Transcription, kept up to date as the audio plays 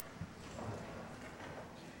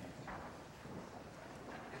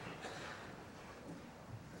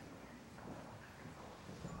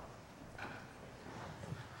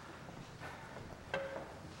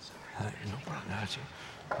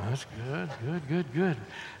That's good.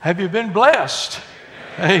 Have you been blessed?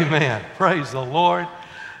 Amen. Praise the Lord.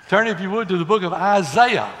 Turn, if you would, to the book of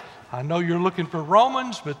Isaiah. I know you're looking for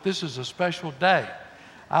Romans, but this is a special day.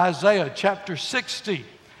 Isaiah chapter 60,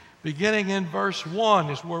 beginning in verse 1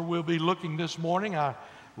 is where we'll be looking this morning. I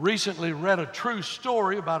recently read a true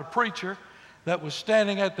story about a preacher that was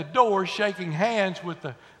standing at the door shaking hands with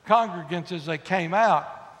the congregants as they came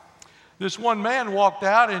out. This one man walked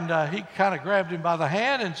out and he kind of grabbed him by the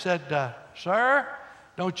hand and said, "Sir,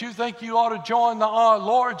 don't you think you ought to join the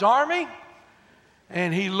Lord's army?"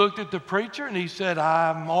 And he looked at the preacher and he said,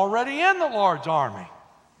 "I'm already in the Lord's army."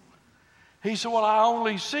 He said, "Well, I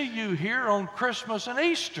only see you here on Christmas and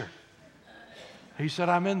Easter." He said,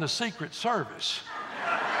 "I'm in the Secret Service."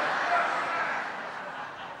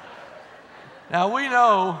 Now, we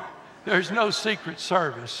know there's no Secret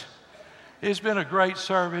Service. It's been a great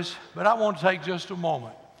service, but I want to take just a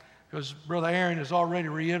moment because Brother Aaron has already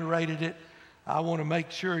reiterated it. I want to make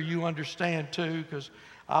sure you understand too, because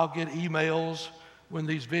I'll get emails when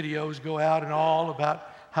these videos go out and all about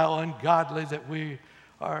how ungodly that we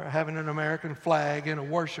are having an American flag in a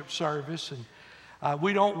worship service. And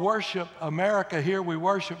we don't worship America here, we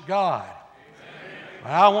worship God.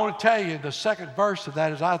 But I want to tell you, the second verse of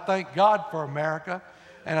that is, I thank God for America,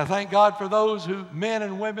 and I thank God for those men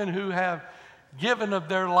and women who have given of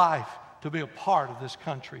their life to be a part of this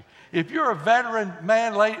country. If you're a veteran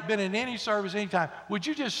man, lady, been in any service anytime, would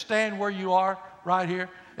you just stand where you are right here?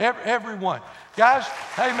 Everyone. Guys,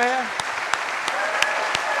 hey man,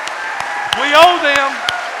 we owe them.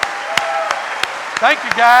 Thank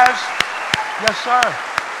you, guys. Yes, sir.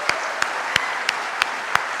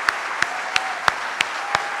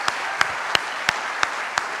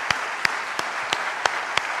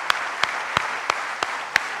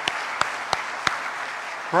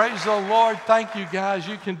 Praise the Lord. Thank you, guys.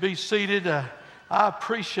 You can be seated. I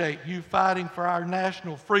appreciate you fighting for our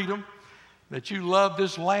national freedom, that you love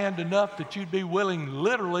this land enough that you'd be willing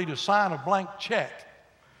literally to sign a blank check.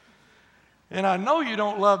 And I know you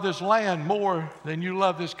don't love this land more than you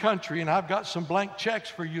love this country, and I've got some blank checks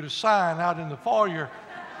for you to sign out in the foyer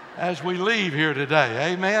as we leave here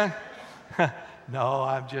today. Amen? No,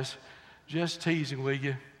 I'm just teasing with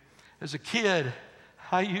you. As a kid,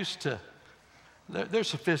 I used to... They're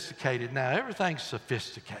sophisticated now. Everything's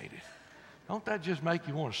sophisticated. Don't that just make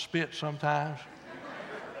you want to spit sometimes?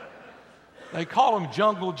 They call them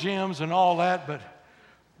jungle gyms and all that, but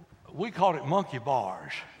we called it monkey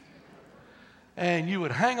bars. And you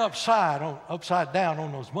would hang upside down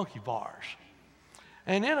on those monkey bars.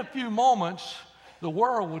 And in a few moments, the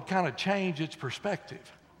world would kind of change its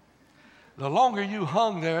perspective. The longer you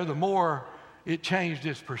hung there, the more it changed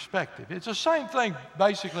its perspective. It's the same thing,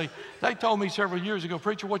 basically. They told me several years ago,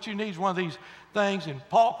 "Preacher, what you need is one of these things," and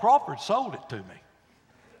Paul Crawford sold it to me.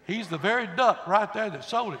 He's the very duck right there that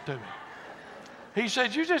sold it to me. He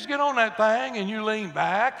said, "You just get on that thing and you lean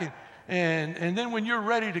back, and then when you're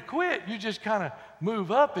ready to quit, you just kind of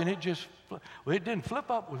move up, and it didn't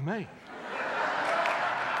flip up with me."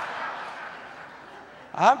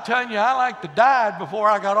 I'm telling you, I like to die before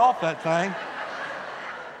I got off that thing.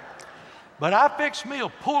 But I fixed me a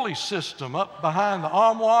pulley system up behind the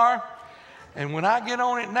armoire, and when I get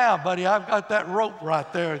on it now, buddy, I've got that rope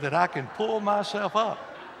right there that I can pull myself up.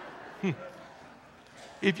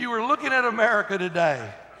 If you were looking at America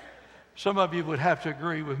today, some of you would have to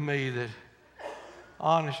agree with me that,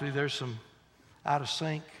 honestly, there's some out of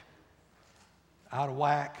sync, out of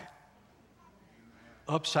whack,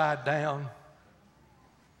 upside down.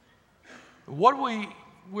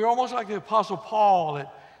 We're almost like the Apostle Paul,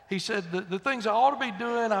 that he said, the things I ought to be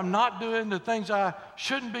doing, I'm not doing. The things I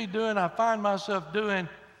shouldn't be doing, I find myself doing.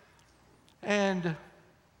 And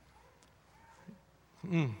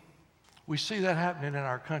we see that happening in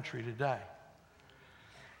our country today.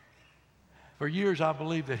 For years, I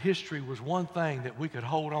believed that history was one thing that we could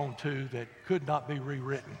hold on to that could not be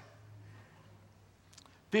rewritten.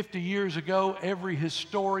 50 years ago, every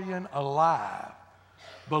historian alive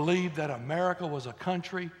believed that America was a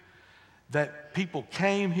country that people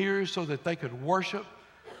came here so that they could worship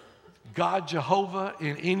God Jehovah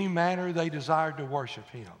in any manner they desired to worship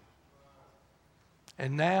Him.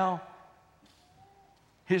 And now,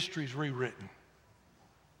 history's rewritten.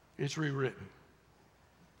 It's rewritten.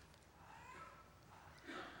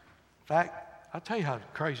 In fact, I'll tell you how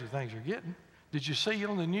crazy things are getting. Did you see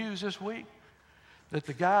on the news this week that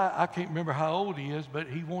the guy, I can't remember how old he is, but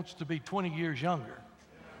he wants to be 20 years younger.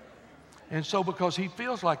 And so because he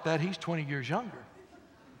feels like that, he's 20 years younger.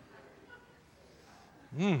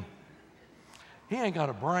 He ain't got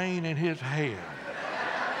a brain in his head.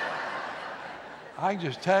 I can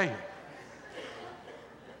just tell you.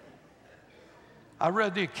 I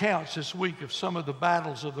read the accounts this week of some of the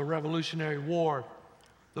battles of the Revolutionary War.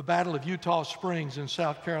 The Battle of Eutaw Springs in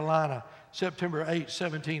South Carolina, September 8,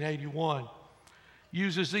 1781,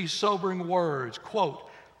 uses these sobering words, quote,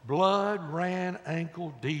 "Blood ran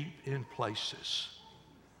ankle deep in places."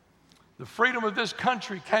 The freedom of this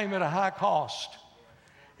country came at a high cost.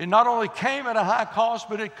 It not only came at a high cost,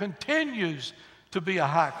 but it continues to be a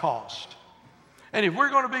high cost. And if we're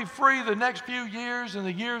going to be free the next few years and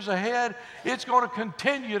the years ahead, it's going to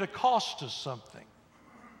continue to cost us something.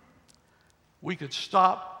 We could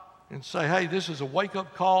stop and say, hey, this is a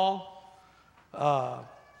wake-up call.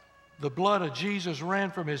 The blood of Jesus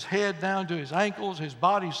ran from his head down to his ankles. His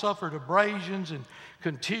body suffered abrasions and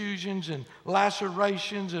contusions and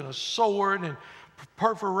lacerations and a sword and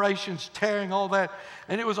perforations tearing all that.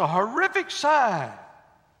 And it was a horrific sign.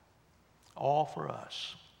 All for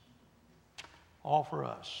us. All for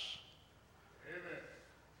us. Amen.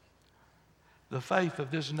 The faith of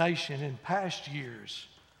this nation in past years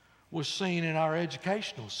was seen in our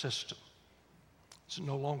educational system. It's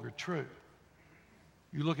no longer true.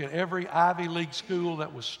 You look at every Ivy League school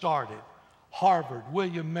that was started, Harvard,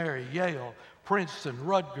 William Mary, Yale, Princeton,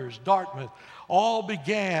 Rutgers, Dartmouth, all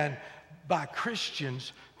began by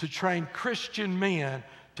Christians to train Christian men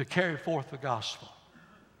to carry forth the gospel.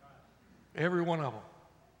 Every one of them.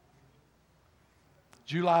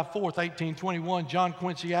 July 4th, 1821, John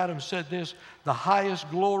Quincy Adams said this, "The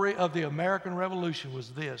highest glory of the American Revolution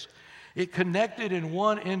was this. It connected in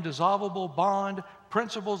one indissoluble bond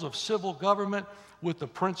principles of civil government with the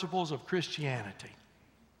principles of Christianity."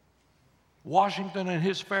 Washington, in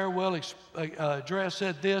his farewell address,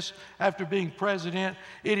 said this after being president,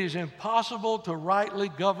 "It is impossible to rightly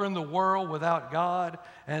govern the world without God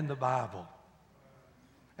and the Bible."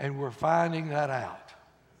 And we're finding that out.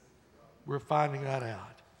 We're finding that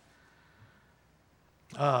out.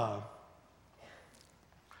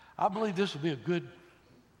 I believe this will be a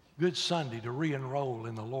good Sunday to re-enroll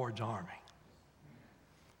in the Lord's army.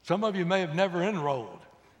 Some of you may have never enrolled,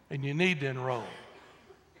 and you need to enroll.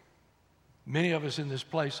 Many of us in this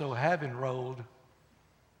place, though, have enrolled,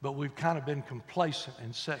 but we've kind of been complacent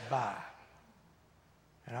and set by.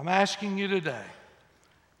 And I'm asking you today,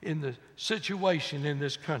 in the situation in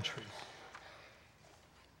this country,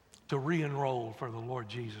 to re-enroll for the Lord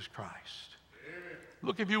Jesus Christ. Amen.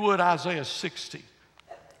 Look, if you would, Isaiah 60,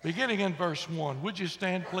 beginning in verse 1. Would you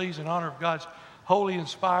stand, please, in honor of God's holy,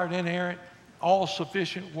 inspired, inerrant,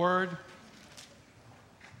 all-sufficient word?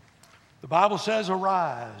 The Bible says,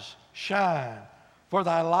 "Arise, shine, for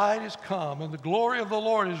thy light is come, and the glory of the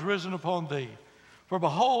Lord is risen upon thee. For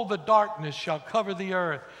behold, the darkness shall cover the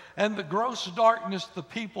earth, and the gross darkness the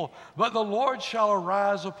people. But the Lord shall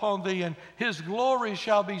arise upon thee, and his glory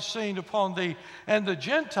shall be seen upon thee. And the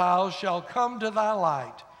Gentiles shall come to thy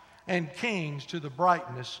light, and kings to the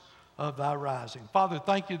brightness of thy rising." Father,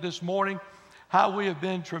 thank you this morning, how we have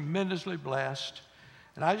been tremendously blessed.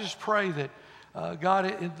 And I just pray that, God,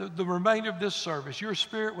 in the remainder of this service, your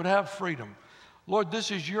Spirit would have freedom. Lord,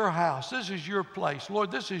 this is your house. This is your place. Lord,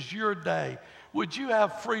 this is your day. Would you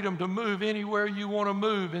have freedom to move anywhere you want to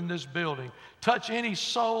move in this building? Touch any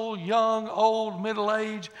soul, young, old,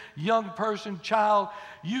 middle-aged, young person, child.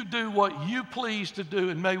 You do what you please to do,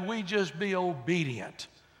 and may we just be obedient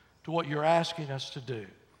to what you're asking us to do.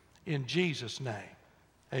 In Jesus' name,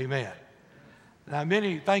 amen. Now,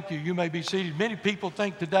 thank you, you may be seated. Many people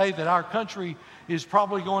think today that our country is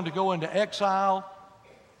probably going to go into exile,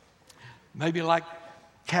 maybe like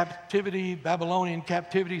captivity, Babylonian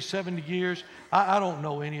captivity, 70 years. I don't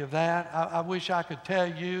know any of that. I wish I could tell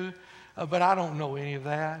you, but I don't know any of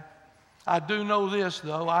that. I do know this,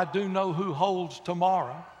 though. I do know who holds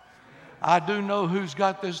tomorrow. I do know who's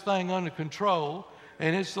got this thing under control,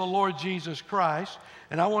 and it's the Lord Jesus Christ.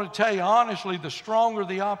 And I want to tell you honestly, the stronger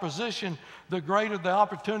the opposition, the greater the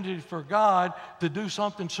opportunity for God to do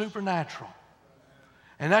something supernatural.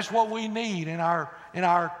 And that's what we need in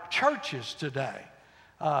our churches today.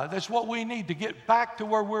 That's what we need to get back to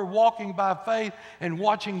where we're walking by faith and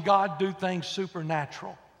watching God do things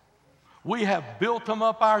supernatural. We have built them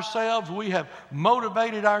up ourselves. We have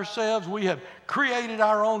motivated ourselves. We have created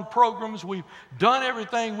our own programs. We've done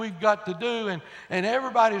everything we've got to do, and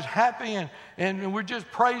everybody's happy, and we're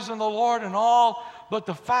just praising the Lord and all. But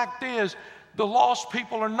the fact is, the lost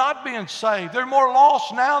people are not being saved. They're more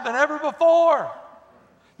lost now than ever before.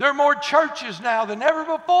 There are more churches now than ever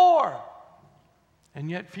before. And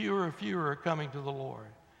yet fewer and fewer are coming to the Lord.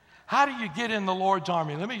 How do you get in the Lord's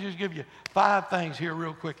army? Let me just give you 5 things here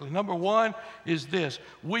real quickly. Number 1 is this.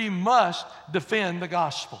 We must defend the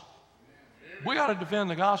gospel. We got to defend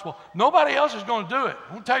the gospel. Nobody else is going to do it.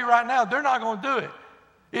 I'm going to tell you right now, they're not going to do it.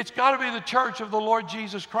 It's got to be the church of the Lord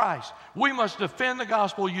Jesus Christ. We must defend the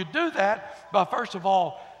gospel. You do that by, first of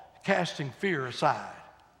all, casting fear aside.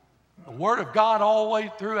 The Word of God all the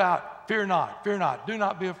way throughout. Fear not, fear not. Do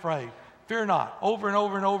not be afraid. Fear not. Over and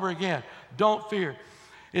over and over again. Don't fear.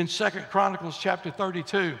 In 2 Chronicles chapter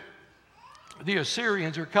 32, the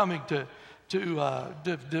Assyrians are coming to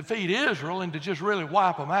defeat Israel and to just really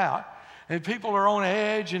wipe them out. And people are on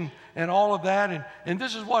edge and all of that. And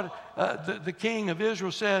this is what the king of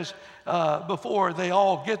Israel says before they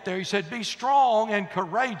all get there. He said, "Be strong and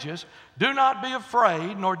courageous. Do not be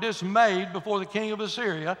afraid nor dismayed before the king of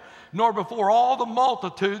Assyria, nor before all the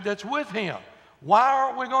multitude that's with him." Why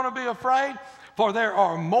aren't we going to be afraid? For there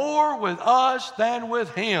are more with us than with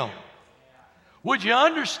him. Would you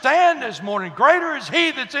understand this morning? Greater is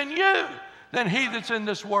he that's in you than he that's in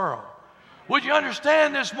this world. Would you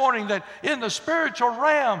understand this morning that in the spiritual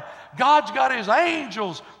realm, God's got his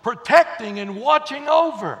angels protecting and watching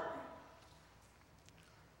over?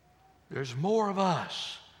 There's more of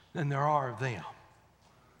us than there are of them.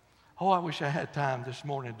 Oh, I wish I had time this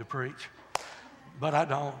morning to preach, but I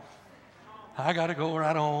don't. I got to go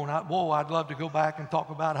right on. I'd love to go back and talk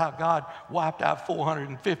about how God wiped out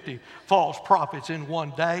 450 false prophets in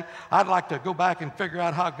one day. I'd like to go back and figure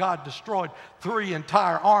out how God destroyed 3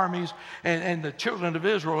 entire armies and the children of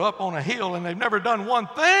Israel up on a hill, and they've never done one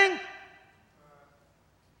thing.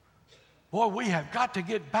 Boy, we have got to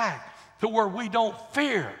get back to where we don't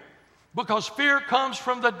fear, because fear comes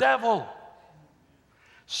from the devil.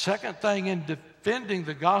 Second thing in defending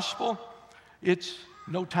the gospel, it's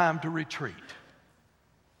no time to retreat.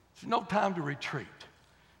 It's no time to retreat.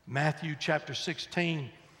 Matthew chapter 16,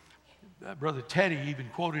 Brother Teddy even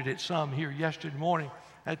quoted it some here yesterday morning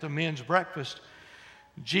at the men's breakfast.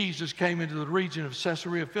 Jesus came into the region of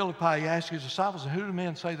Caesarea Philippi. He asked his disciples, "Who do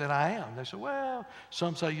men say that I am?" They said, "Well,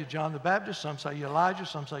 some say you're John the Baptist, some say you're Elijah,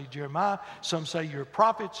 some say you're Jeremiah, some say you're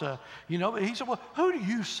prophets." But he said, "Well, who do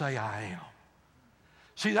you say I am?"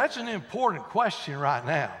 See, that's an important question right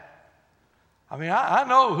now. I mean, I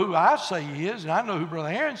know who I say he is, and I know who Brother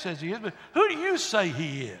Aaron says he is, but who do you say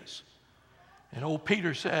he is? And old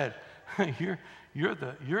Peter said, you're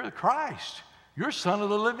the Christ. You're Son of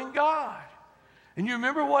the living God. And you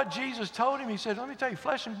remember what Jesus told him? He said, "Let me tell you,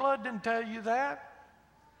 flesh and blood didn't tell you that.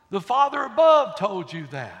 The Father above told you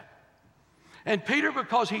that." And Peter,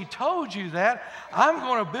 because he told you that, I'm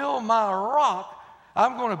going to build my rock.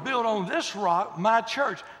 I'm going to build on this rock my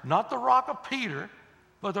church, not the rock of Peter,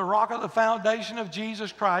 but the rock of the foundation of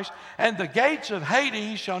Jesus Christ, and the gates of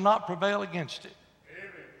Hades shall not prevail against it.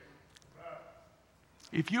 Amen.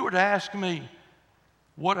 If you were to ask me,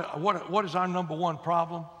 what is our number one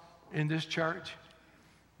problem in this church,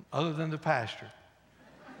 other than the pastor,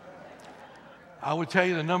 I would tell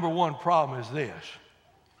you the number one problem is this: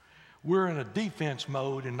 we're in a defense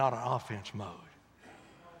mode and not an offense mode.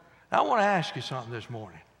 Now, I want to ask you something this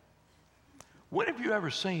morning. When have you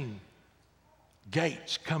ever seen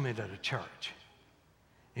gates come into the church?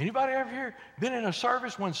 Anybody ever here been in a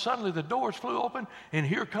service when suddenly the doors flew open and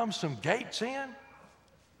here comes some gates in?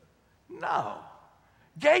 No.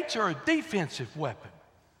 Gates are a defensive weapon.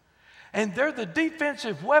 And they're the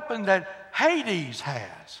defensive weapon that Hades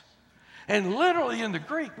has. And literally in the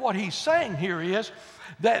Greek, what he's saying here is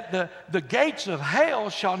that the gates of hell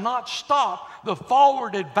shall not stop the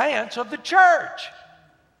forward advance of the church.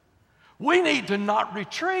 We need to not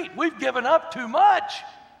retreat. We've given up too much.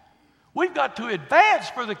 We've got to advance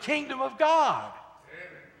for the kingdom of God.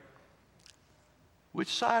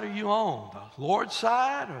 Which side are you on? The Lord's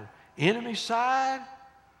side or enemy side?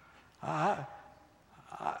 I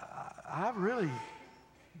really,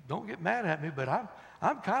 don't get mad at me, but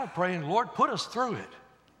I'm kind of praying, Lord, put us through it.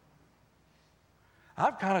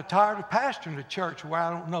 I'm kind of tired of pastoring the church where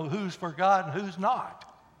I don't know who's for God and who's not.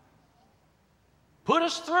 Put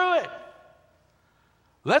us through it.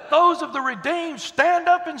 Let those of the redeemed stand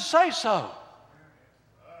up and say so.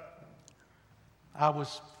 I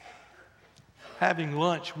was having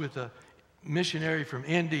lunch with a missionary from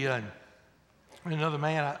India and another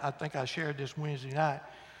man. I think I shared this Wednesday night.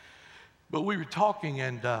 But we were talking,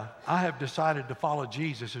 and I have decided to follow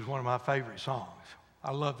Jesus is one of my favorite songs.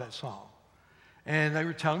 I love that song. And they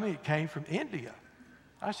were telling me it came from India.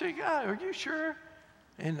 I said, "Yeah, are you sure?"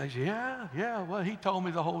 And they said, yeah. Well, he told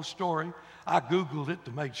me the whole story. I Googled it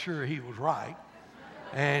to make sure he was right.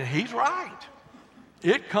 And he's right.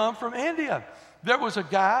 It come from India. There was a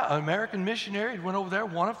guy, an American missionary, who went over there,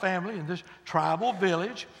 won a family in this tribal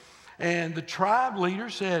village. And the tribe leader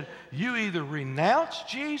said, "You either renounce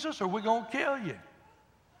Jesus or we're going to kill you."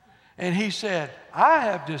 And he said, "I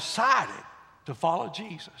have decided to follow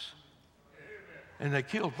Jesus." And they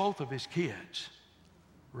killed both of his kids.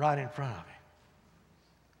 right in front of him.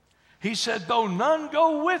 He said, though none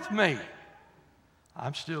go with me,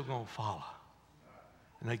 I'm still going to follow.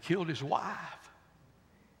 And they killed his wife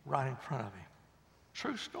right in front of him.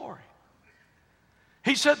 True story.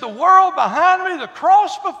 He said, the world behind me, the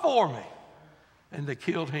cross before me. And they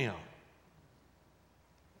killed him.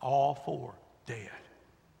 All four dead.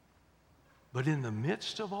 But in the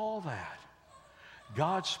midst of all that,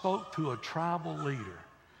 God spoke to a tribal leader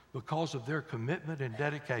because of their commitment and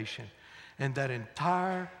dedication. And that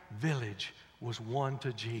entire village was won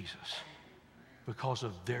to Jesus because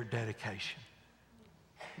of their dedication.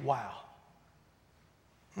 Wow.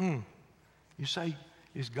 You say,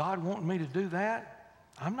 is God wanting me to do that?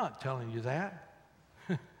 I'm not telling you that.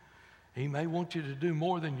 He may want you to do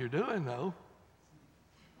more than you're doing, though.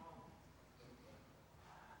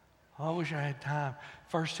 I wish I had time.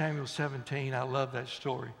 1 Samuel 17, I love that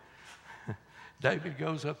story. David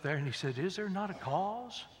goes up there and he said, is there not a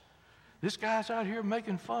cause? This guy's out here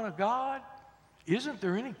making fun of God. Isn't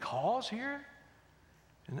there any cause here?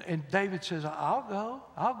 And David says, I'll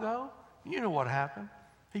go. You know what happened.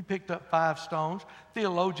 He picked up 5 stones.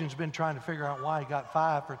 Theologians have been trying to figure out why he got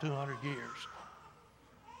 5 for 200 years.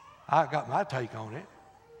 I got my take on it.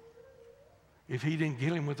 If he didn't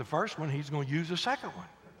kill him with the first one, he's going to use the second one.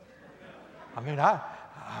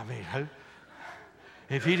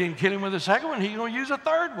 If he didn't kill him with the second one, he's going to use a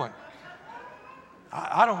third one.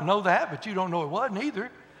 I don't know that, but you don't know it wasn't either.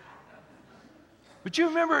 But you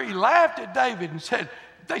remember he laughed at David and said,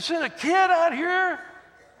 they sent a kid out here?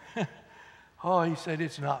 Oh, he said,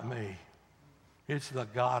 it's not me. It's the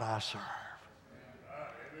God I serve.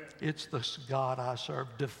 It's the God I serve.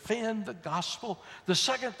 Defend the gospel. The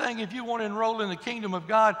second thing, if you want to enroll in the kingdom of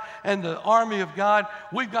God and the army of God,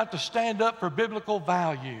 we've got to stand up for biblical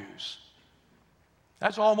values.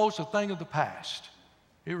 That's almost a thing of the past.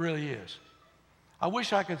 It really is. I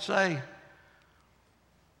wish I could say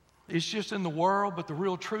it's just in the world, but the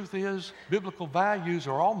real truth is biblical values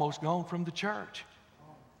are almost gone from the church.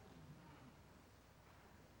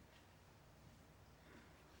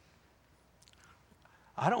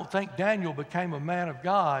 I don't think Daniel became a man of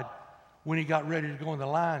God when he got ready to go in the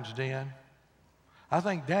lion's den. I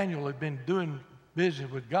think Daniel had been doing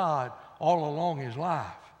business with God all along his life.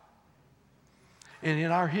 And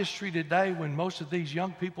in our history today, when most of these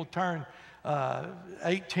young people turn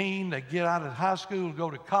 18, they get out of high school,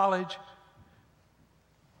 go to college,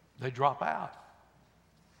 they drop out.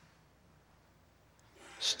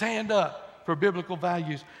 Stand up for biblical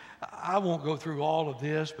values. I won't go through all of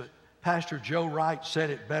this, but Pastor Joe Wright said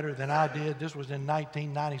it better than I did. This was in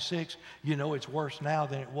 1996. You know it's worse now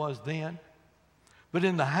than it was then. But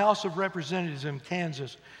in the House of Representatives in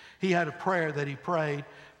Kansas, he had a prayer that he prayed.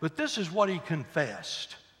 But this is what he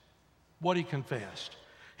confessed.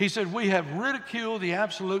 He said, we have ridiculed the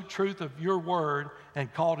absolute truth of your word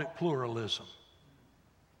and called it pluralism.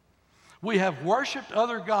 We have worshiped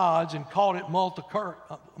other gods and called it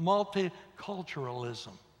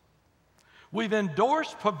multiculturalism. We've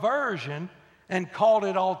endorsed perversion and called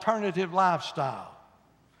it alternative lifestyle.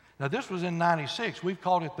 Now, this was in 96. We've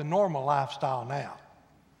called it the normal lifestyle now.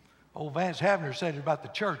 Old Vance Havner said it about the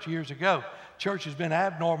church years ago. Church has been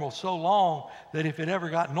abnormal so long that if it ever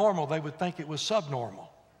got normal, they would think it was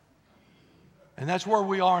subnormal. And that's where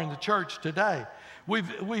we are in the church today.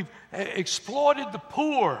 We've exploited the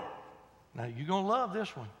poor. Now, you're going to love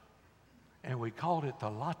this one. And we called it the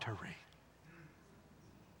lottery.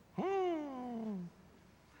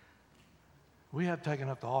 We have taken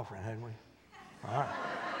up the offering, hadn't we? All right.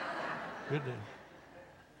 Good deal.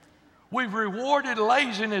 We've rewarded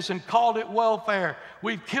laziness and called it welfare.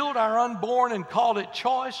 We've killed our unborn and called it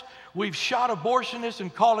choice. We've shot abortionists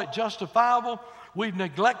and called it justifiable. We've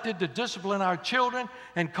neglected to discipline our children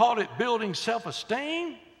and called it building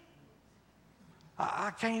self-esteem.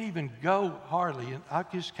 I can't even go hardly, I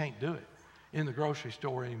just can't do it in the grocery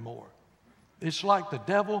store anymore. It's like the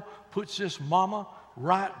devil puts this mama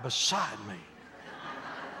right beside me.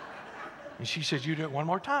 And she says, you do it one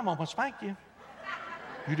more time, I'm going to spank you.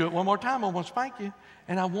 You do it one more time, I'm going to spank you.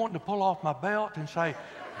 And I want to pull off my belt and say,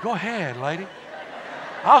 go ahead, lady.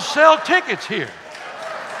 I'll sell tickets here.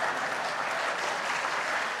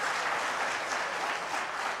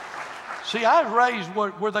 See, I was raised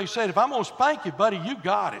where they said, if I'm going to spank you, buddy, you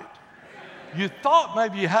got it. You thought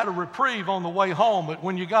maybe you had a reprieve on the way home, but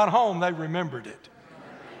when you got home, they remembered it.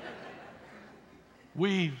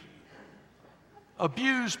 We've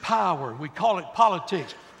abused power. We call it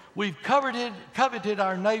politics. We've coveted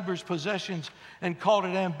our neighbor's possessions and called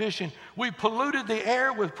it ambition. We've polluted the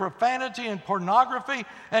air with profanity and pornography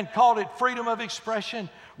and called it freedom of expression.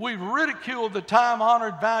 We've ridiculed the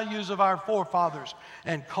time-honored values of our forefathers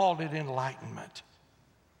and called it enlightenment.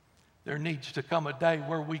 There needs to come a day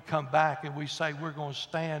where we come back and we say we're going to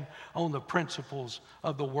stand on the principles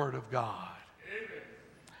of the Word of God. Amen.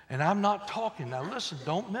 And I'm not talking, now listen,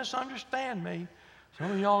 don't misunderstand me.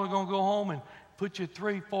 Some of y'all are going to go home and put your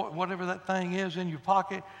 3, 4, whatever that thing is in your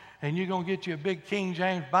pocket, and you're going to get you a big King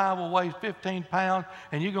James Bible, weighs 15 pounds,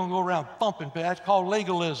 and you're going to go around thumping. That's called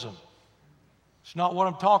legalism. It's not what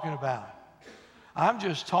I'm talking about. I'm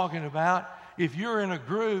just talking about if you're in a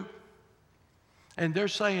group and they're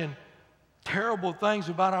saying terrible things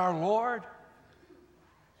about our Lord,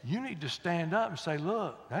 you need to stand up and say,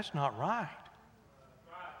 look, that's not right.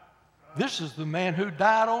 This is the man who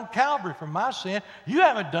died on Calvary for my sin. You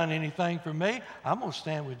haven't done anything for me. I'm going to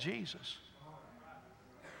stand with Jesus.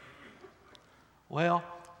 Well,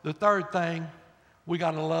 the third thing, we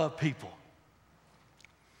got to love people.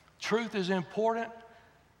 Truth is important,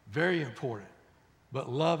 very important,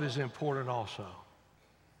 but love is important also.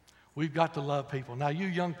 We've got to love people. Now, you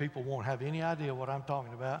young people won't have any idea what I'm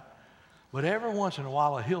talking about, but every once in a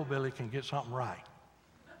while a hillbilly can get something right.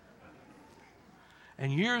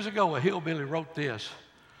 And years ago, a hillbilly wrote this,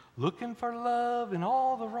 looking for love in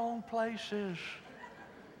all the wrong places,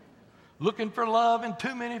 looking for love in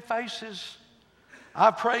too many faces. I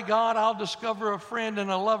pray, God, I'll discover a friend and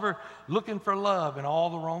a lover looking for love in all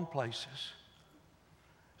the wrong places.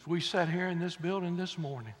 As we sat here in this building this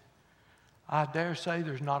morning, I dare say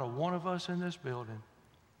there's not a one of us in this building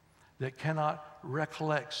that cannot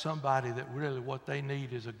recollect somebody that really what they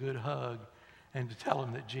need is a good hug and to tell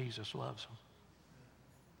them that Jesus loves them.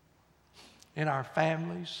 In our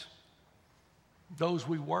families, those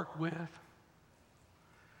we work with.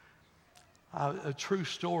 A true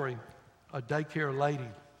story, a daycare lady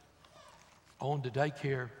owned a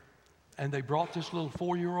daycare, and they brought this little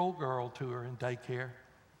 4-year-old girl to her in daycare.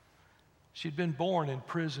 She'd been born in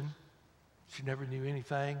prison. She never knew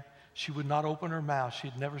anything. She would not open her mouth.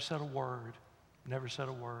 She'd never said a word, never said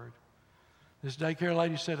a word. This daycare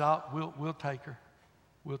lady said, we'll take her.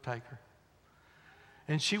 We'll take her.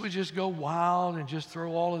 And she would just go wild and just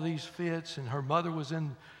throw all of these fits. And her mother was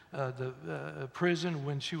in the prison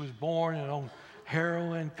when she was born and on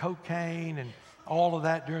heroin, cocaine, and all of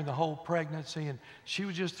that during the whole pregnancy. And she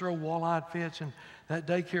would just throw wall-eyed fits. And that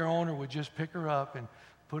daycare owner would just pick her up and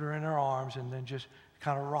put her in her arms and then just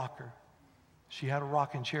kind of rock her. She had a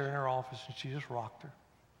rocking chair in her office, and she just rocked her.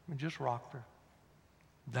 And just rocked her.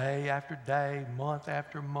 Day after day, month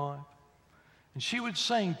after month. And she would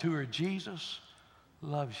sing to her, Jesus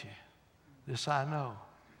loves you. This I know.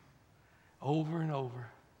 Over and over.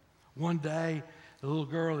 One day, the little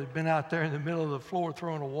girl had been out there in the middle of the floor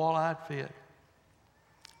throwing a wall-eyed fit.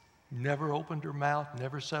 Never opened her mouth,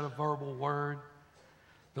 never said a verbal word.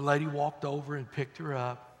 The lady walked over and picked her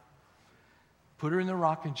up, put her in the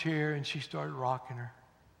rocking chair, and she started rocking her.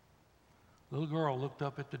 The little girl looked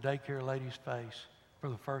up at the daycare lady's face. For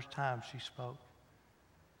the first time she spoke.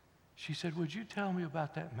 She said, would you tell me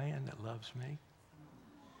about that man that loves me?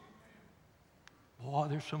 Boy,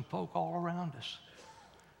 there's some folk all around us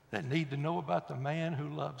that need to know about the man who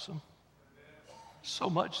loves them so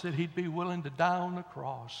much that he'd be willing to die on the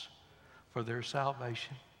cross for their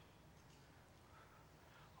salvation.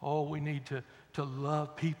 Oh, we need to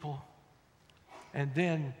love people. And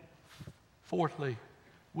then, fourthly,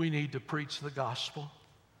 we need to preach the gospel.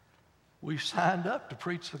 We signed up to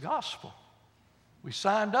preach the gospel. We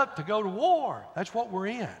signed up to go to war. That's what we're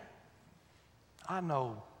in. I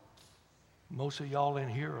know most of y'all in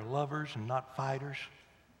here are lovers and not fighters.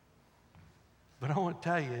 But I want to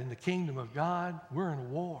tell you, in the kingdom of God, we're in a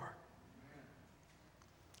war.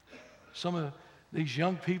 Some of these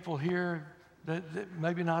young people here that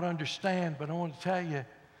maybe not understand, but I want to tell you,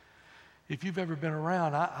 if you've ever been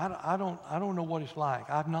around, I don't know what it's like.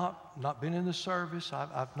 I've not been in the service.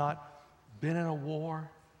 I've not been in a war.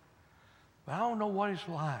 But I don't know what it's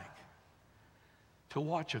like to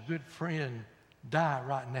watch a good friend die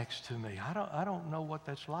right next to me. I don't know what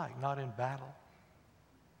that's like, not in battle.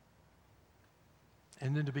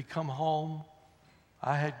 And then to be come home,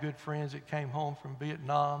 I had good friends that came home from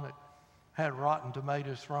Vietnam that had rotten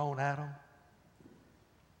tomatoes thrown at them.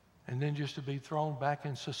 And then just to be thrown back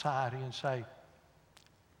in society and say,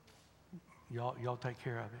 y'all take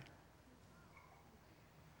care of it.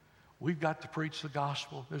 We've got to preach the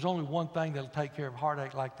gospel. There's only one thing that'll take care of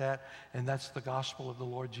heartache like that, and that's the gospel of the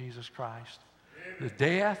Lord Jesus Christ. Amen. The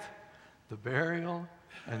death, the burial,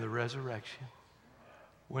 and the resurrection.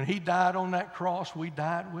 When he died on that cross, we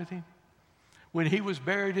died with him. When he was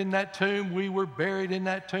buried in that tomb, we were buried in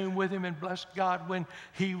that tomb with him. And bless God, when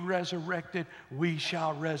he resurrected, we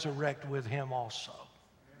shall resurrect with him also.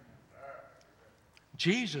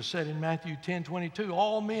 Jesus said in Matthew 10:22,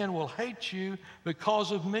 all men will hate you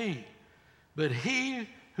because of me, but he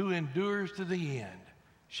who endures to the end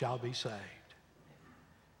shall be saved.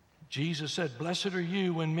 Jesus said, blessed are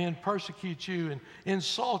you when men persecute you and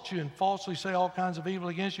insult you and falsely say all kinds of evil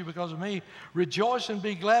against you because of me. Rejoice and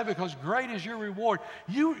be glad, because great is your reward.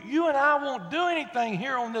 You and I won't do anything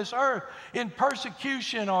here on this earth in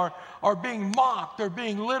persecution or being mocked or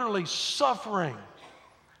being literally suffering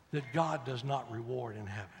that God does not reward in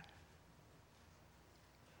heaven.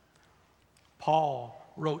 Paul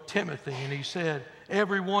wrote Timothy, and he said,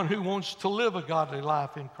 everyone who wants to live a godly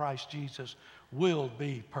life in Christ Jesus will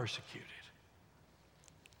be persecuted.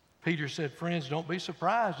 Peter said, friends, don't be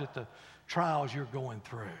surprised at the trials you're going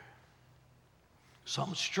through.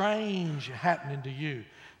 Something strange happening to you.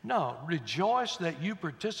 No, rejoice that you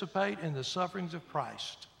participate in the sufferings of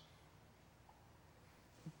Christ.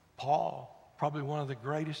 Paul, probably one of the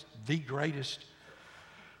greatest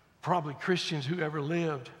probably Christians who ever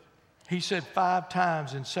lived, he said 5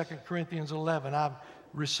 times in 2 Corinthians 11, I've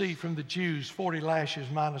received from the Jews 40 lashes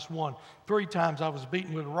minus 1. 3 times I was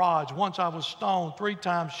beaten with rods. Once I was stoned. 3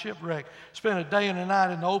 times shipwrecked. Spent a day and a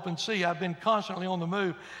night in the open sea. I've been constantly on the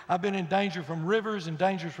move. I've been in danger from rivers, in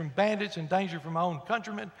danger from bandits, in danger from my own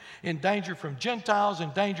countrymen, in danger from Gentiles,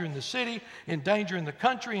 in danger in the city, in danger in the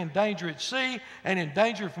country, in danger at sea, and in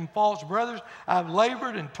danger from false brothers. I've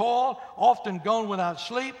labored and toiled, often gone without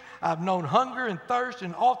sleep. I've known hunger and thirst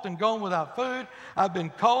and often gone without food. I've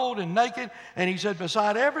been cold and naked. And he said,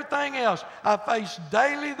 beside everything else, I face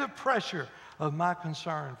daily the pressure of my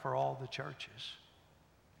concern for all the churches.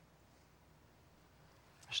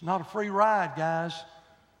 It's not a free ride, guys.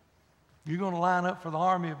 You're going to line up for the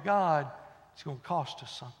army of God, it's going to cost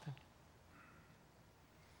us something.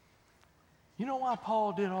 You know why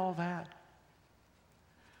Paul did all that?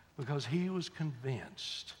 Because he was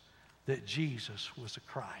convinced that Jesus was the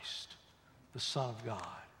Christ, the Son of God.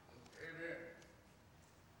 Amen.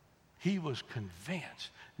 He was convinced.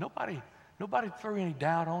 Nobody threw any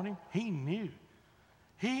doubt on him. He knew.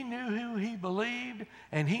 He knew who he believed,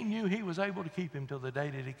 and he knew he was able to keep him till the day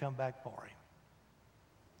that he come back for him.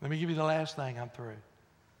 Let me give you the last thing, I'm through.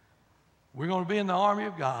 We're going to be in the army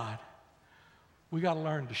of God. We got to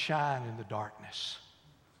learn to shine in the darkness.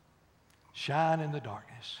 Shine in the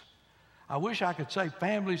darkness. I wish I could say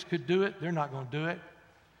families could do it. They're not going to do it.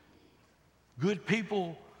 Good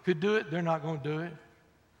people could do it. They're not going to do it.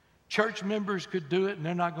 Church members could do it, and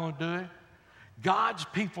they're not going to do it. God's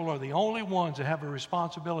people are the only ones that have a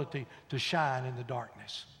responsibility to shine in the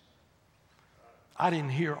darkness. I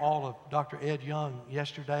didn't hear all of Dr. Ed Young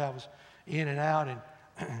yesterday. I was in and out,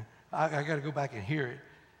 and I got to go back and hear it.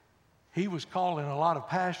 He was calling a lot of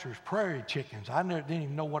pastors prairie chickens. I didn't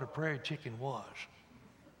even know what a prairie chicken was.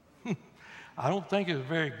 I don't think it was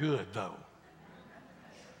very good, though.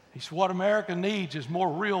 He said, what America needs is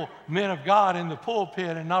more real men of God in the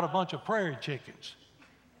pulpit and not a bunch of prairie chickens.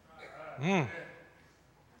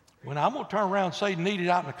 When I'm going to turn around and say need it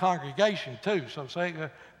out in the congregation, too. So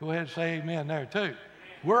go ahead and say amen there, too.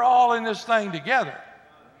 We're all in this thing together.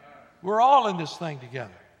 We're all in this thing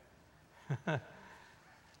together.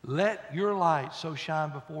 Let your light so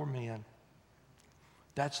shine before men.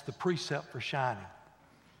 That's the precept for shining.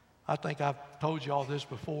 I think I've told you all this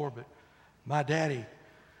before, but my daddy,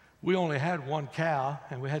 we only had 1 cow,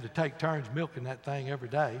 and we had to take turns milking that thing every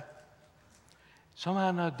day. Somehow or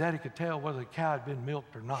another, Daddy could tell whether the cow had been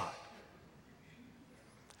milked or not.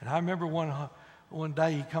 And I remember one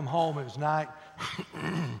day he come home, it was night.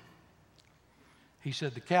 He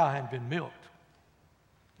said, the cow hadn't been milked.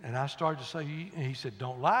 And I started to say, he said,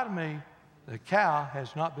 don't lie to me. The cow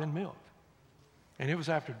has not been milked. And it was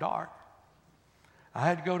after dark. I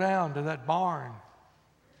had to go down to that barn.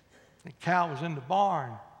 The cow was in the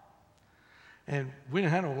barn. And we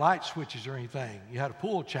didn't have no light switches or anything. You had a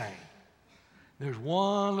pull chain. There's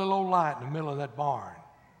one little old light in the middle of that barn.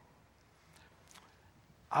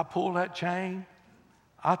 I pulled that chain.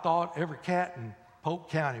 I thought every cat in Polk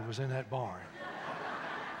County was in that barn.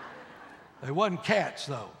 They wasn't cats,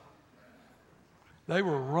 though. They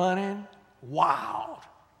were running wild,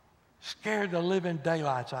 scared the living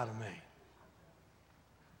daylights out of me.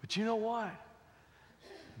 But you know what?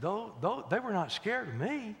 Though they were not scared of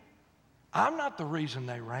me. I'm not the reason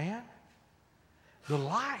they ran. The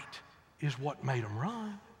light is what made them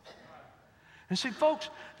run. And see, folks,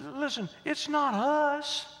 listen, it's not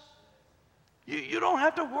us. You don't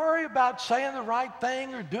have to worry about saying the right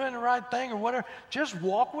thing or doing the right thing or whatever. Just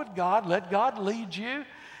walk with God. Let God lead you.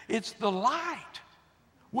 It's the light.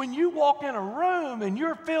 When you walk in a room and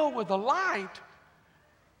you're filled with the light,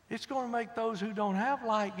 it's going to make those who don't have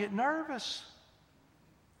light get nervous.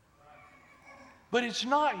 But it's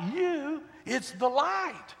not you, it's the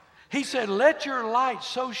light. He said, let your light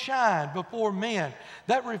so shine before men.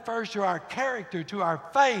 That refers to our character, to our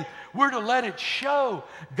faith. We're to let it show.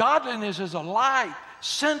 Godliness is a light.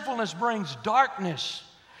 Sinfulness brings darkness.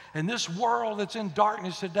 And this world that's in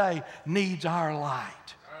darkness today needs our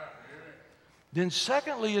light. Then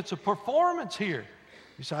secondly, it's a performance here.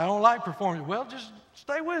 You say, I don't like performance. Well, just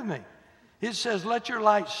stay with me. It says, let your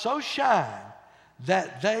light so shine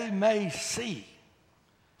that they may see.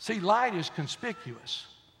 See, light is conspicuous.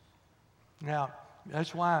 Now,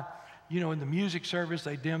 that's why, in the music service,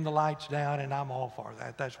 they dim the lights down, and I'm all for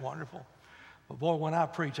that. That's wonderful. But boy, when I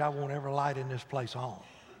preach, I want every light in this place on.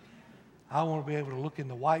 I want to be able to look in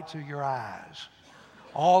the whites of your eyes,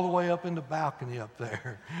 all the way up in the balcony up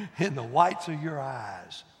there, in the whites of your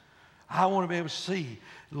eyes. I want to be able to see.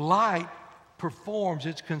 Light performs,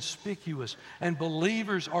 it's conspicuous, and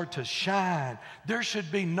believers are to shine. There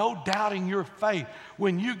should be no doubting your faith.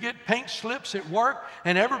 When you get pink slips at work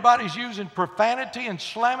and everybody's using profanity and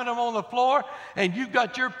slamming them on the floor, and you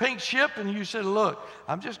got your pink slip and you said, look,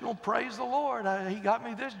 I'm just going to praise the Lord. He got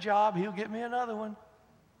me this job, he'll get me another one.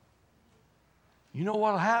 You know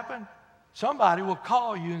what will happen? Somebody will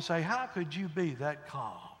call you and say, how could you be that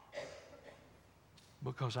calm?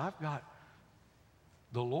 Because I've got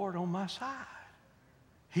the Lord on my side.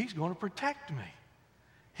 He's going to protect me.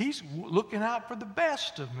 He's looking out for the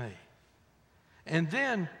best of me. And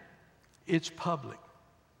then it's public.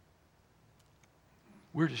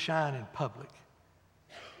 We're to shine in public.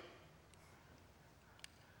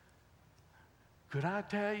 Could I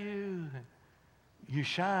tell you, you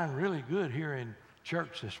shine really good here in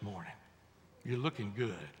church this morning. You're looking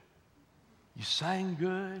good. You sang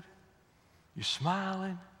good. You're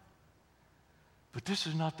smiling. But this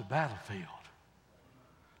is not the battlefield.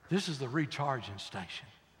 This is the recharging station.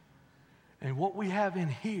 And what we have in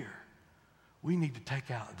here, we need to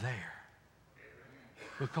take out there.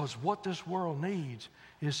 Because what this world needs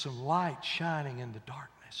is some light shining in the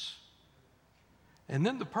darkness. And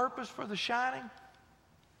then the purpose for the shining,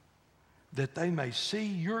 that they may see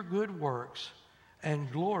your good works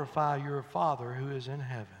and glorify your Father who is in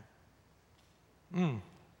heaven.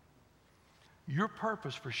 Your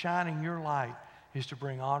purpose for shining your light is to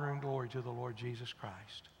bring honor and glory to the Lord Jesus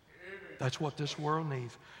Christ. That's what this world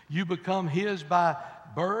needs. You become His by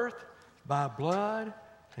birth, by blood,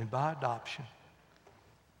 and by adoption.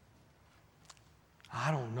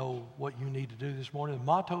 I don't know what you need to do this morning. The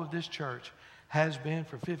motto of this church has been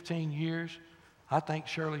for 15 years. I think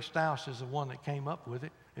Shirley Stouse is the one that came up with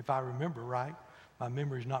it, if I remember right. My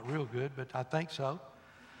memory's not real good, but I think so.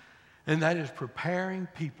 And that is preparing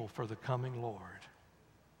people for the coming Lord.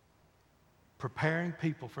 Preparing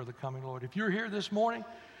people for the coming Lord. If you're here this morning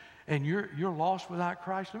and you're lost without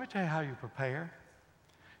Christ, let me tell you how you prepare.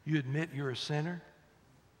 You admit you're a sinner,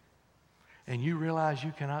 and you realize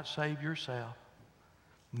you cannot save yourself.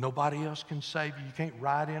 Nobody else can save you. You can't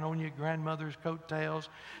ride in on your grandmother's coattails.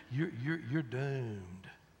 You're doomed.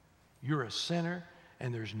 You're a sinner,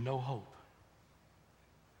 and there's no hope.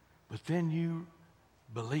 But then you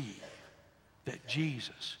believe that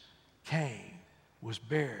Jesus came, was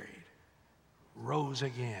buried, rose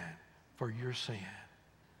again for your sin.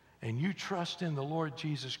 And you trust in the Lord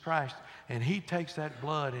Jesus Christ, and He takes that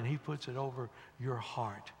blood and He puts it over your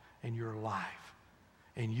heart and your life,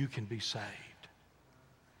 and you can be saved.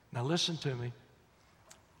 Now listen to me.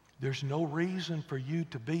 There's no reason for you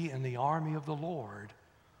to be in the army of the Lord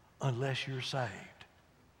unless you're saved.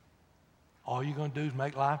 All you're going to do is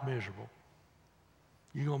make life miserable.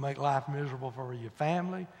 You're going to make life miserable for your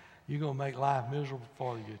family. You're going to make life miserable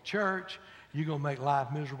for your church. You're going to make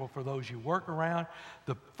life miserable for those you work around.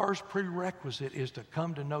 The first prerequisite is to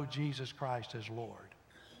come to know Jesus Christ as Lord.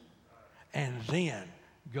 And then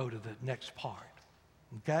go to the next part.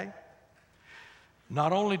 Okay?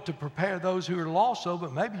 Not only to prepare those who are lost, though,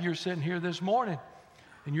 but maybe you're sitting here this morning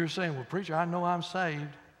and you're saying, well, preacher, I know I'm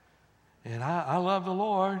saved. And I love the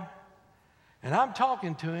Lord. And I'm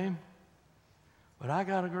talking to Him. But I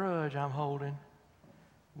got a grudge I'm holding.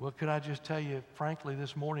 Well, could I just tell you, frankly,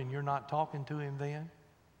 this morning, you're not talking to Him then?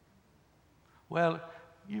 Well,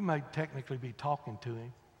 you may technically be talking to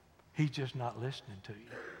Him. He's just not listening to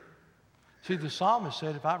you. See, the psalmist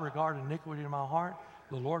said, if I regard iniquity in my heart,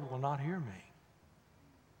 the Lord will not hear me.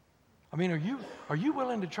 I mean, are you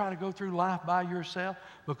willing to try to go through life by yourself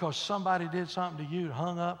because somebody did something to you,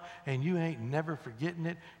 hung up, and you ain't never forgetting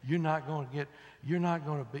it? You're going to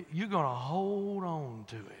hold on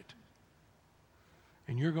to it.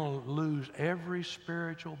 And you're going to lose every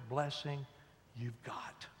spiritual blessing you've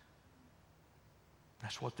got.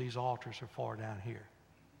 That's what these altars are for down here.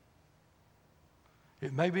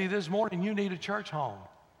 It may be this morning you need a church home.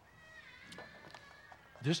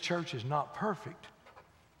 This church is not perfect.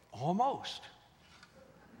 Almost.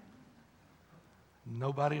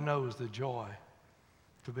 Nobody knows the joy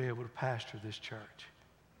to be able to pastor this church.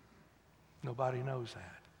 Nobody knows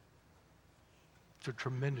that. It's a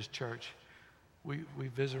tremendous church. We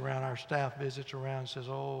visit around, our staff visits around and says,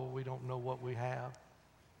 oh, we don't know what we have.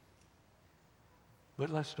 But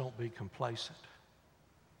let's don't be complacent.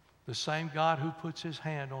 The same God who puts his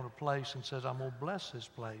hand on a place and says, I'm going to bless this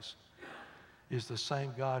place, is the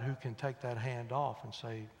same God who can take that hand off and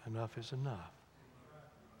say, enough is enough.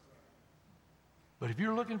 But if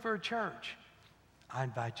you're looking for a church, I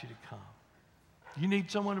invite you to come. You need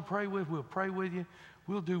someone to pray with, we'll pray with you.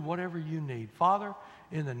 We'll do whatever you need. Father,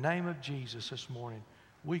 in the name of Jesus this morning,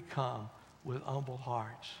 we come with humble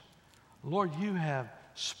hearts. Lord, you have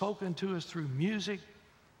spoken to us through music.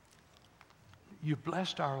 You've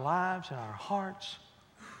blessed our lives and our hearts.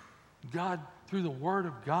 God, through the Word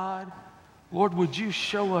of God, Lord, would you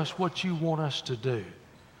show us what you want us to do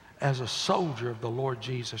as a soldier of the Lord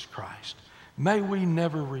Jesus Christ? May we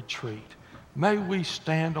never retreat. May we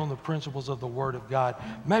stand on the principles of the Word of God.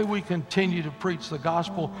 May we continue to preach the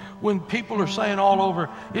gospel when people are saying all over,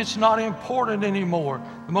 it's not important anymore.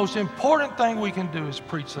 The most important thing we can do is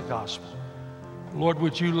preach the gospel. Lord,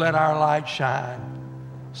 would you let our light shine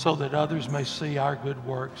so that others may see our good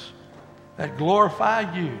works that glorify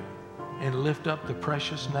you and lift up the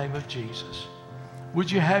precious name of Jesus.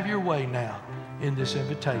 Would you have your way now in this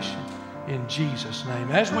invitation in Jesus'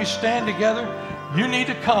 name? As we stand together, you need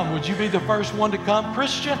to come. Would you be the first one to come?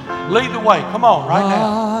 Christian, lead the way. Come on, right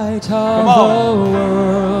now. Light of the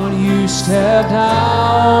world, you step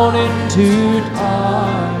down into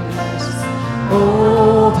darkness.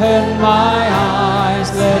 Open my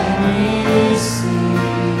eyes, let me see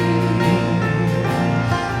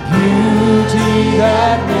beauty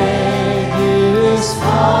that made this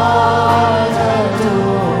heart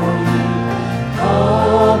adore you.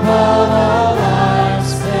 Above a life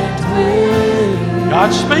spent with you.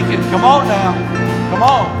 God's speaking. Come on now. Come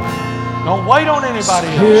on. Don't wait on anybody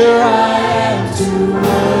else. Here I am to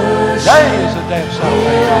worship. Today is the day of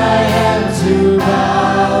salvation. Here I am to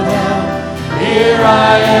bow down. Here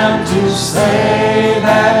I am to say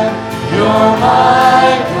that you're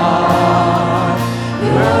my God.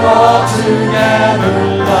 You're altogether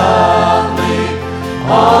lovely,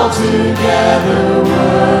 altogether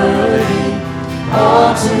worthy,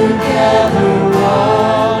 altogether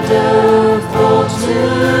wonderful to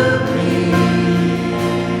me.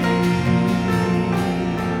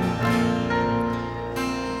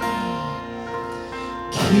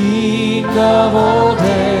 King of all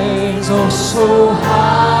days, oh so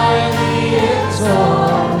highly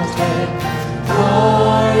exalted,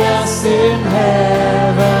 glorious in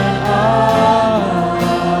heaven above.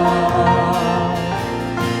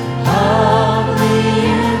 Humbly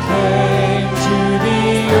you came to the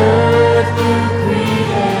earth you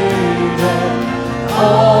created,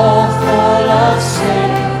 all full of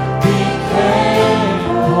sin became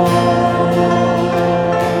born.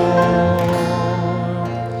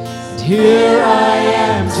 And here I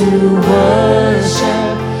am to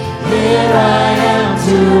worship, here I am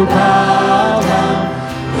to bow down.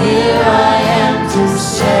 Here I am to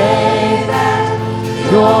say that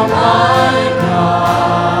you're my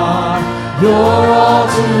God. You're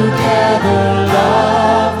altogether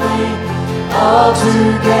lovely,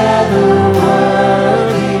 altogether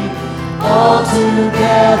worthy,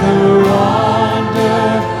 altogether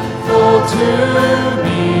wonderful to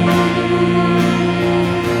me.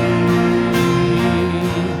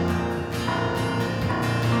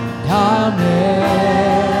 I'll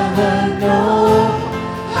never know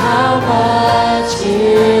how much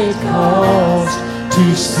it cost to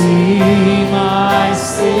see my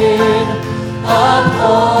sin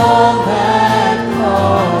upon that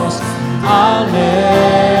cross. I'll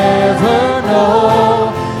never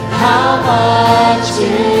know how much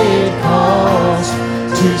it cost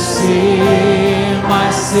to see my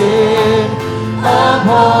sin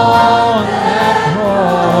upon that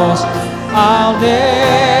cross. I'll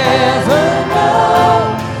never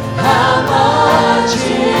know how much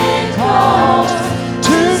it cost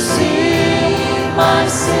to see my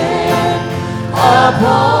sin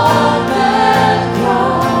upon that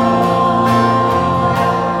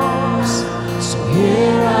cross.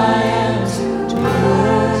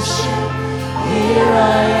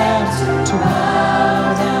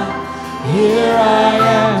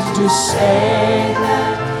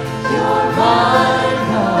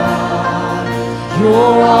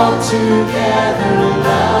 You're altogether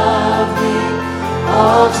lovely,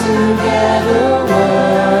 altogether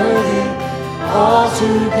worthy,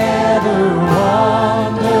 altogether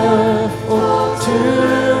wonderful to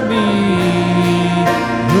me.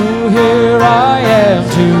 Here I am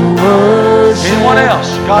to worship. Anyone else?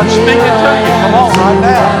 God's speaking to you. Come on, right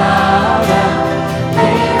now.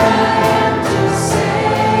 Here I am to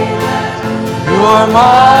say that You are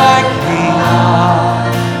my King.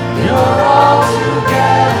 You're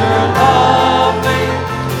altogether lovely,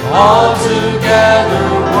 altogether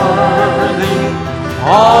worthy,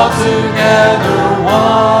 altogether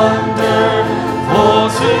wonderful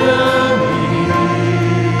to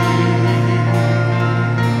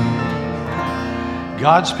me.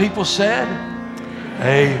 God's people said,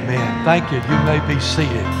 amen. Thank you. You may be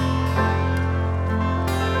seated.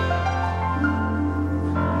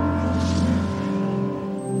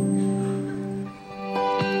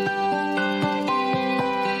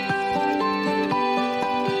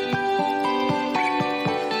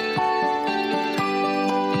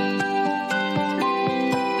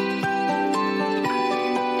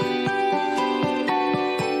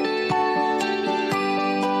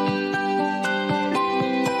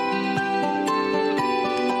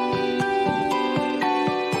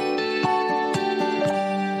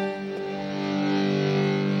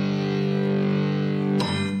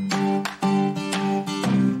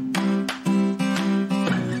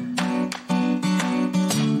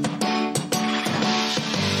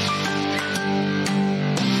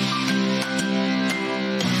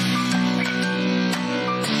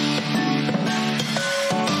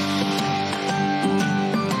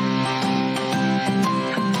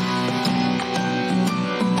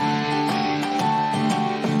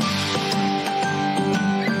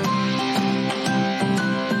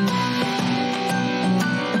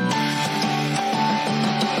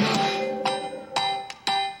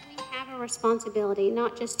 Responsibility,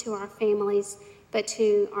 not just to our families, but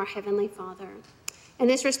to our Heavenly Father. And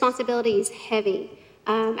this responsibility is heavy.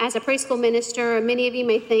 As a preschool minister, many of you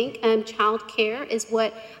may think child care is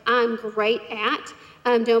what I'm great at.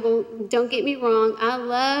 Don't get me wrong, I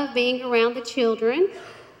love being around the children,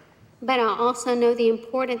 but I also know the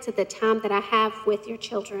importance of the time that I have with your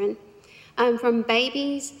children. From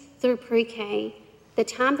babies through pre-K, the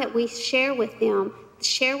time that we share with them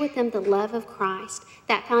the love of Christ,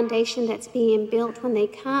 that foundation that's being built when they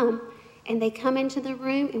come into the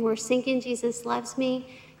room and we're singing Jesus Loves Me,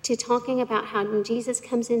 to talking about how when Jesus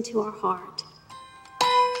comes into our heart.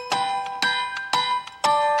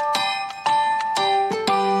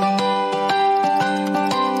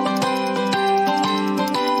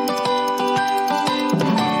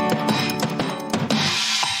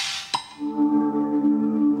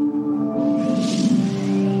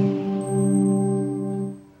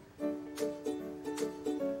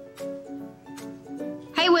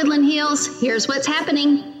 Here's what's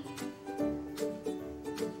happening.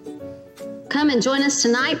 Come and join us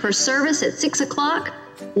tonight for service at 6 o'clock.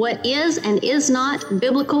 What is and is not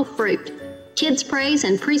biblical fruit? Kids Praise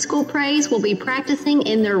and Preschool Praise will be practicing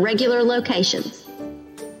in their regular locations.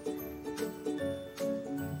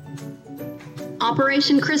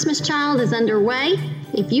 Operation Christmas Child is underway.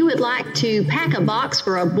 If you would like to pack a box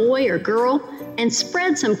for a boy or girl and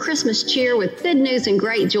spread some Christmas cheer with good news and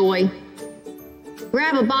great joy,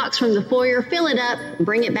 grab a box from the foyer, fill it up, and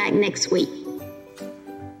bring it back next week.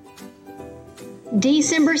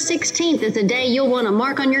 December 16th is a day you'll want to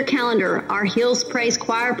mark on your calendar. Our Hills Praise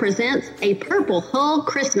Choir presents a Purple Hull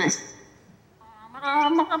Christmas.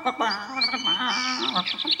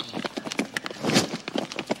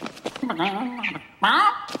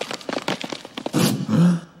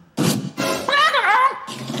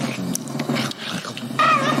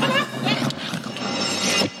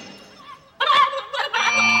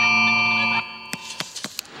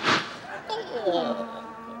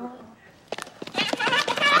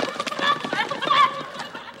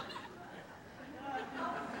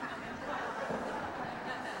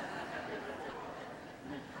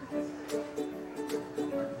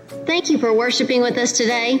 Thank you for worshiping with us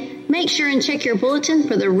today. Make sure and check your bulletin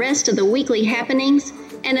for the rest of the weekly happenings,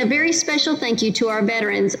 and a very special thank you to our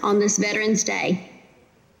veterans on this Veterans Day.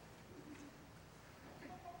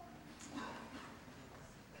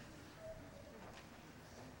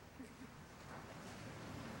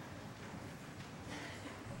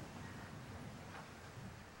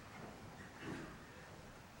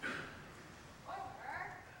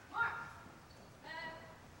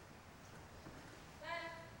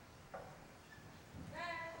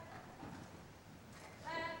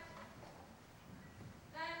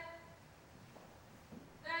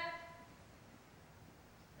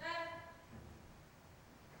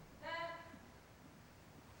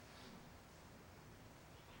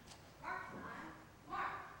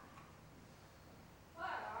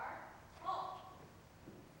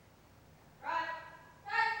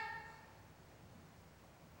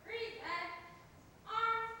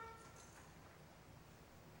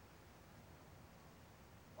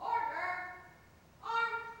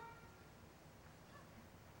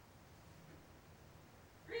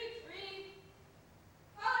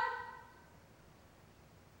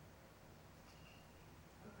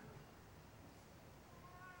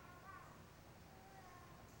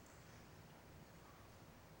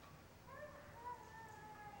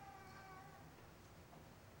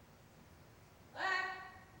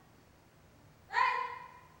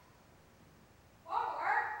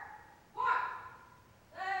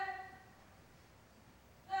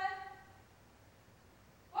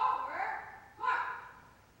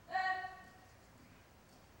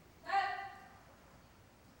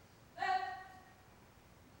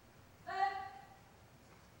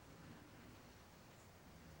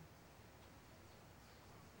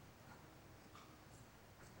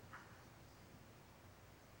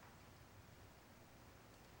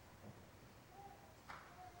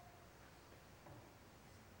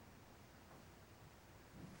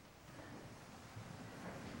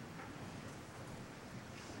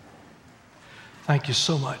 Thank you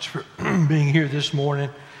so much for being here this morning.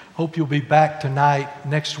 Hope you'll be back tonight,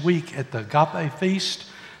 next week at the Agape Feast.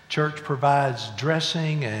 Church provides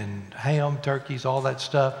dressing and ham, turkeys, all that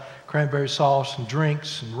stuff, cranberry sauce and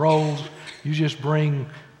drinks and rolls. You just bring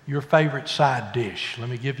your favorite side dish. Let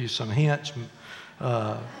me give you some hints.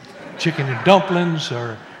 Chicken and dumplings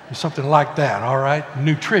or something like that, all right?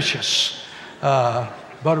 Nutritious.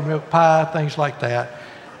 Buttermilk pie, things like that.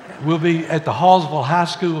 We'll be at the Hallsville High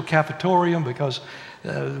School cafetorium because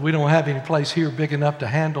we don't have any place here big enough to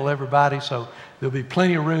handle everybody, so there'll be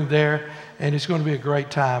plenty of room there, and it's going to be a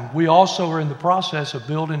great time. We also are in the process of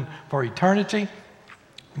building for eternity.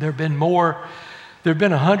 There have been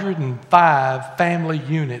 105 family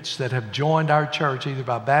units that have joined our church either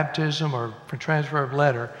by baptism or for transfer of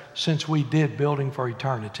letter since we did Building for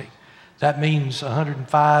Eternity. That means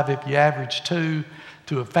 105 if you average 2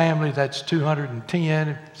 to a family, that's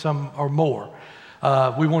 210, some or more.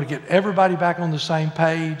 We want to get everybody back on the same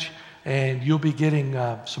page, and you'll be getting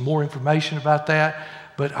some more information about that.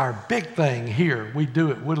 But our big thing here, we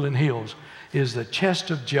do at Woodland Hills, is the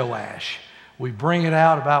Chest of Joash. We bring it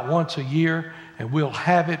out about once a year, and we'll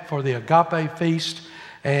have it for the Agape Feast.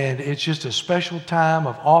 And it's just a special time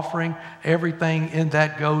of offering. Everything in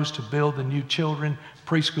that goes to build the new children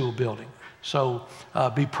preschool building. So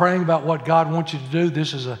be praying about what God wants you to do.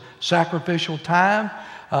 This is a sacrificial time.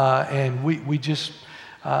 And we just,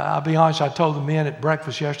 I'll be honest, I told the men at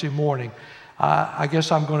breakfast yesterday morning, I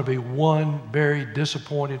guess I'm going to be one very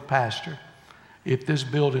disappointed pastor if this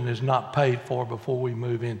building is not paid for before we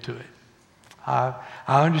move into it. I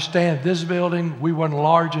understand this building, we weren't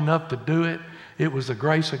large enough to do it. It was the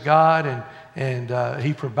grace of God, and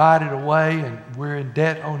He provided a way, and we're in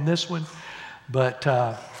debt on this one. But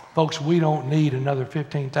folks, we don't need another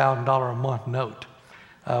 $15,000 a month note.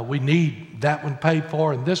 We need that one paid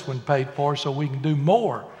for and this one paid for so we can do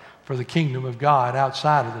more for the kingdom of God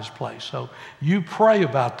outside of this place. So you pray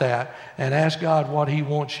about that and ask God what He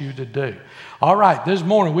wants you to do. All right, this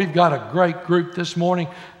morning we've got a great group this morning.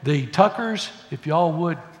 The Tuckers, if y'all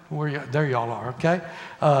would, there y'all are, okay?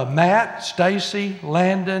 Matt, Stacy,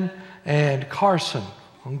 Landon, and Carson,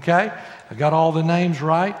 okay? I got all the names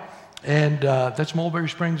right. And that's Mulberry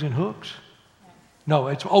Springs and Hooks? No,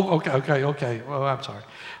 it's, okay. Oh, I'm sorry.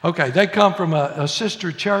 Okay, they come from a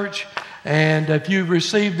sister church, and if you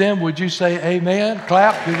received them, would you say amen?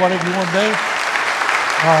 Clap, do whatever you want to do.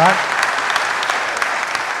 All right.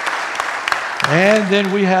 And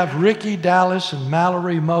then we have Ricky Dallas and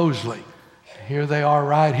Mallory Mosley. Here they are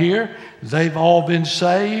right here. They've all been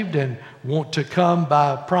saved and want to come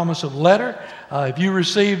by promise of letter. If you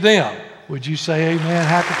receive them, would you say amen,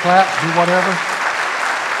 happy clap, do whatever?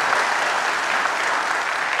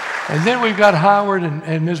 And then we've got Howard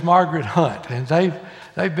and Ms. Margaret Hunt, and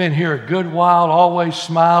they've been here a good while, always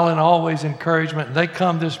smiling, always encouragement. And they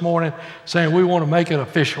come this morning saying, we want to make it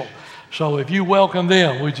official. So if you welcome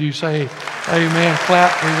them, would you say amen,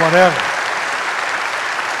 clap, do whatever?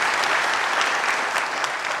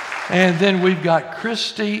 And then we've got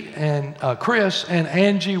Chris and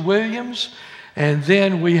Angie Williams. And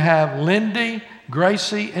then we have Lindy,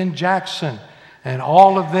 Gracie, and Jackson. And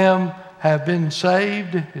all of them have been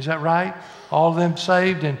saved. Is that right? All of them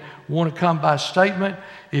saved and want to come by statement.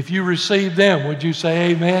 If you receive them, would you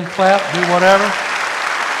say amen, clap, do whatever?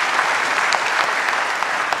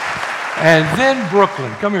 And then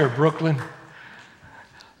Brooklyn. Come here, Brooklyn.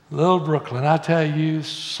 Little Brooklyn, I tell you,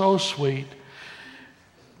 so sweet.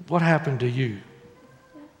 What happened to you?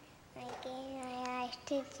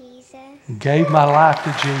 Gave my life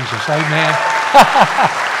to Jesus. Amen.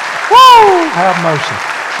 Woo! Have mercy.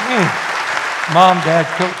 Mom, Dad,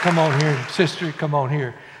 come on here. Sister, come on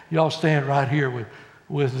here. Y'all stand right here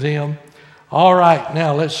with them. All right,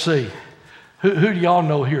 now let's see. Who do y'all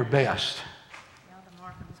know here best?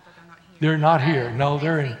 They're not here. No,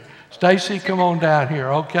 they're in. Stacy, come on down here.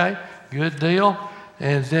 Okay, good deal.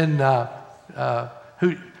 And then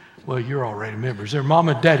who? Well, you're already members. Their mom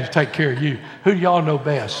and daddy take care of you. Who do y'all know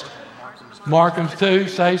best? Markham's too,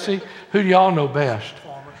 Stacy. Who do y'all know best?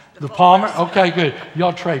 The Palmer? Okay, good.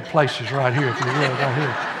 Y'all trade places right here if you will, right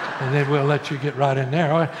here. And then we'll let you get right in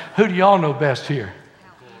there. All right. Who do y'all know best here?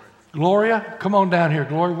 Gloria? Come on down here.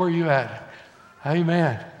 Gloria, where are you at?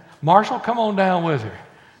 Amen. Marshall, come on down with her.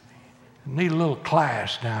 Need a little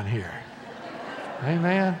class down here.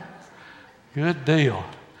 Amen. Good deal.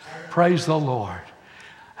 Praise the Lord.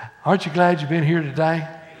 Aren't you glad you've been here today?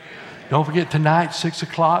 Don't forget tonight, 6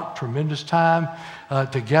 o'clock, tremendous time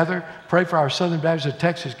together. Pray for our Southern Baptist of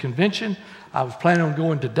Texas Convention. I was planning on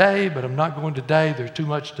going today, but I'm not going today. There's too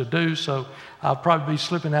much to do, so I'll probably be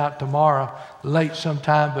slipping out tomorrow late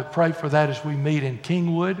sometime, but pray for that as we meet in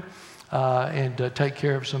Kingwood. and take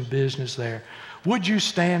care of some business there. Would you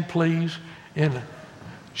stand, please, and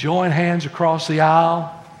join hands across the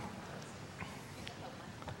aisle?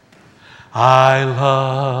 I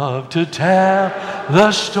love to tell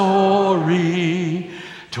the story.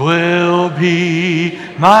 'Twill be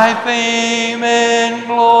my fame and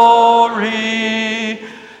glory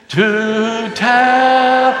to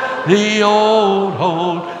tell the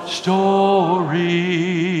old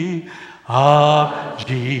story of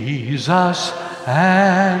Jesus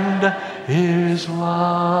and His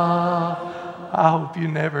love. I hope you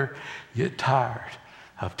never get tired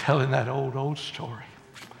of telling that old story.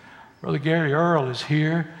 Brother Gary Earl is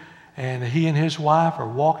here, and he and his wife are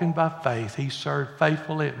walking by faith. He served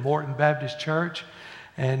faithfully at Morton Baptist Church,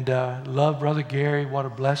 and love Brother Gary. What a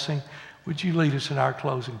blessing. Would you lead us in our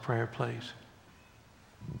closing prayer, please?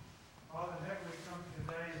 Father in heaven, we come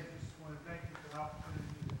today and just want to thank you for the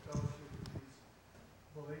opportunity to fellowship with these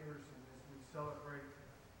believers and as we celebrate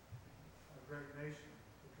a great nation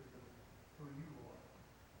because of who you are.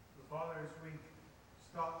 So Father, as we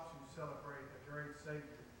stop to celebrate a great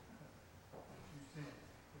Savior that you sent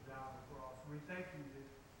to die on the cross, we thank you that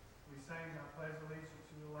we sang I pledge allegiance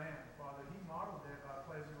to the Lamb. Father, He modeled that by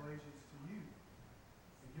pledging allegiance to you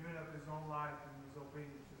and giving up His own life and His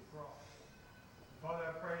obedience to the cross. Father,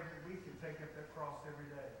 I pray that we can take up that cross every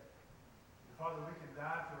day. And Father, we can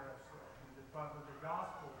die to ourselves. And that, Father, the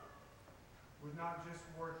gospel would not just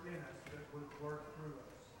work in us, but would work through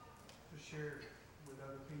us to share with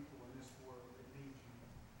other people in this world that need you.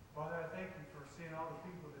 Father, I thank you for seeing all the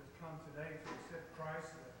people that's come today to accept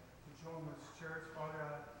Christ, to join this church. Father,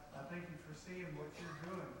 I thank you for seeing what you're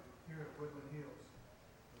doing here at Woodland Hills.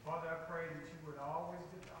 And Father, I pray that you would always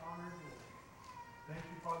get the honor and glory. Thank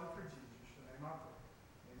you, Father, for Jesus. In the name I pray.